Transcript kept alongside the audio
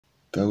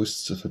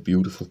Ghosts of a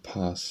Beautiful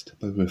Past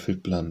by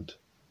Wilfrid Blunt.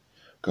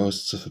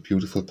 Ghosts of a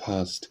beautiful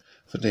past,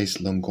 for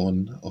days long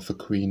gone, of a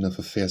queen, of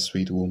a fair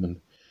sweet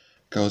woman.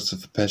 Ghosts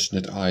of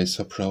passionate eyes,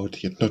 so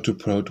proud, yet not too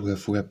proud to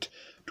have wept,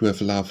 to have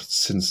laughed,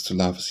 since to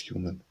laugh is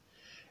human.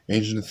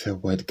 Ancient fair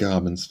white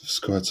garments, with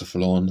skirts of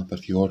lawn,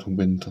 but the autumn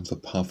wind on the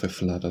pathway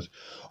fluttered,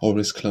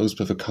 always close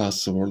by the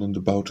castle and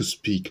about to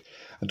speak,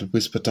 and a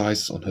whisper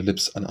dies on her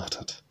lips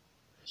unuttered.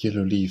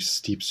 Yellow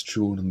leaves deep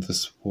strewn on the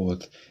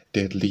sward,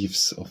 dead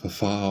leaves of a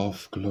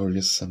far-off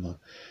glorious summer,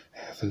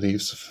 the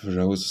leaves of the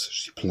roses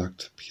she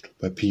plucked, petal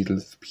by petal,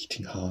 with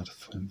beating heart,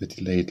 from the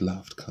delayed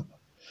laughed comer.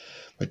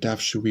 Why doth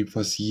she weep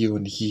was year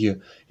on year,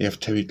 I have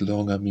tarried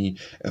longer me,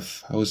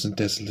 1,000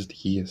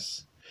 desolate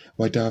years?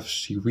 Why doth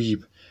she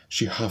weep?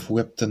 She hath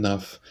wept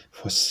enough,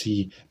 for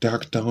see,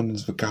 dark down in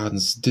the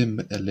garden's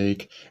dim a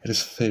lake, it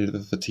is filled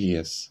with the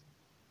tears.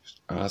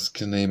 Ask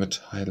her name a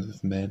title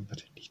of man,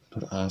 but I need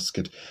not ask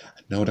it.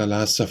 I know the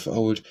last of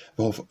old,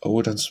 though of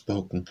old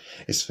unspoken,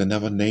 is there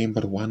never name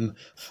but one,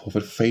 for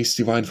the face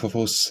divine, for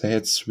those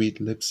sad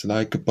sweet lips,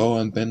 like a bow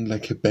unbent,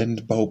 like a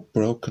bent bow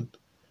broken.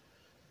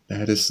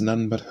 Now it is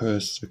none but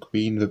hers, the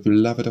queen, the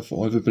beloved of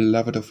all, the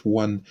beloved of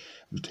one.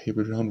 The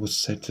table round was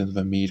set in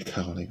the mead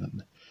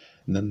carlion.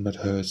 None but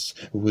hers,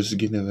 who was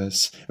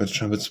Guinevere's, when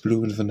trumpets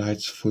blew and the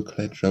knights full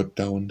clad rode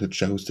down the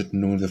joust at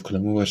noon with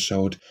clamour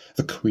showed,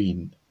 the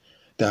queen.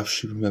 Doth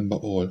she remember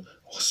all,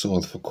 was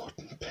all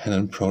forgotten, pen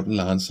and proud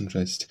lance and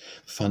wrist,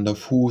 thunder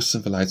of hoofs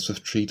and the lights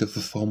with tread of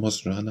the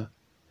foremost runner?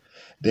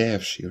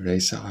 Dare she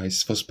raise her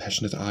eyes, those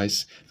passionate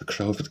eyes, the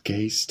crowd that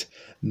gazed?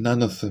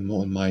 None of them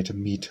all might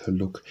meet her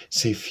look,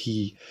 save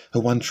he, her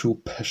one true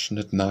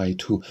passionate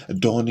knight, who,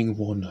 adorning,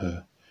 won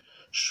her.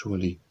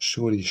 Surely,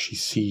 surely she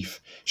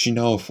seeth, she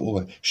know of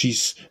all,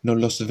 she's no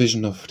lost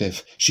vision of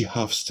death, she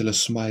hath still a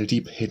smile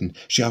deep hidden,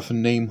 she hath a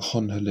name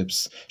on her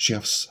lips, she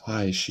hath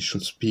sighs, she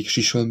shall speak,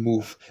 she shall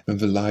move, when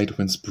the light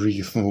winds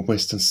breathe from the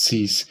western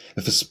seas,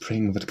 with a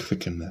spring that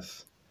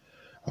quickeneth.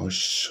 Oh,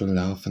 she shall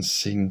laugh and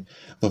sing,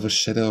 though the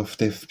shadow of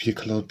death be a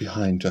cloud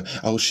behind her.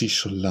 Oh, she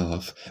shall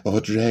laugh, though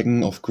the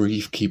dragon of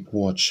grief keep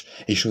watch.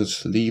 He shall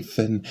sleep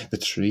then, the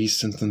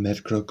trees and the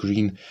mead grow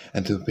green,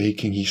 and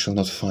waking he shall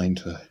not find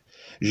her.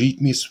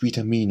 Read me a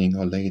sweeter meaning,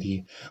 O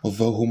lady, of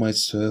thou whom I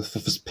serve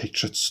with this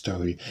pictured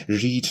story.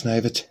 Read, now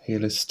the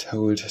tale is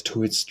told,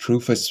 to its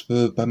truth I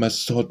swear by my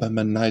sword, by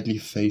my knightly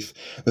faith,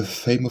 the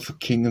fame of a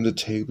king and the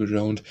table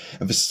round,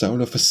 and the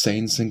soul of the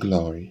saints in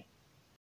glory.